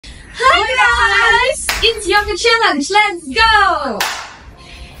It's Yoga Challenge, let's go!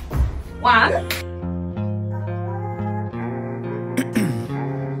 One.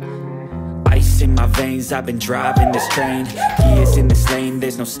 Ice in my veins, I've been driving this train. Years in this lane,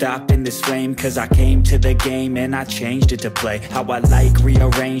 there's no stopping this flame. Cause I came to the game and I changed it to play how I like,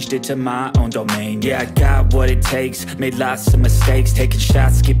 rearranged it to my own domain. Yeah, I got what it takes, made lots of mistakes, taking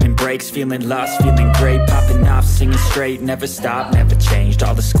shots, skipping breaks, feeling lost, feeling great, popping off, singing straight, never stopped, never changed.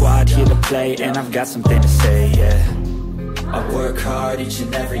 All the squad here to play and I've got something to say, yeah. I work hard each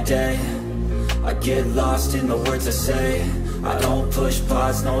and every day, I get lost in the words I say. I don't push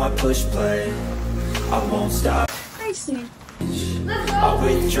pause, no, I push play. I won't stop. I see. I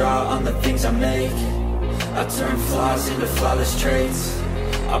withdraw on the things I make. I turn flaws into flawless traits.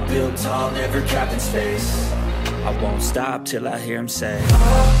 I build tall, never capped in space. I won't stop till I hear him say,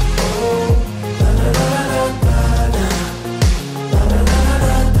 oh, la, la, la, la, la.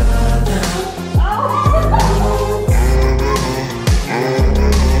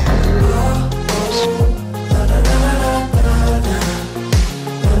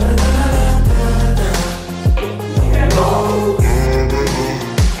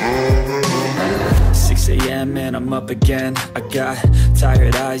 And I'm up again. I got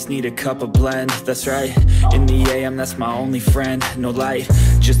tired eyes, need a cup of blend. That's right, in the AM, that's my only friend. No light,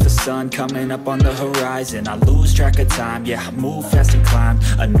 just the sun coming up on the horizon. I lose track of time, yeah, I move fast and climb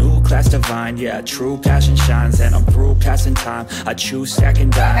a new class divine, yeah, true passion shines. And I'm through passing time, I choose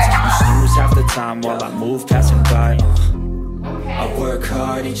stacking dimes. You snooze half the time while I move passing by. I work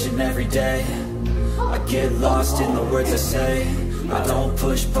hard each and every day, I get lost in the words I say. I don't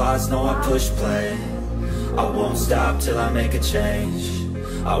push pause, no, I push play. I won't stop till I make a change.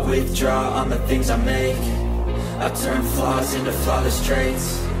 I withdraw on the things I make. I turn flaws into flawless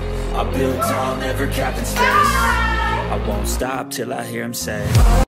traits. I build tall, never capped in space. I won't stop till I hear him say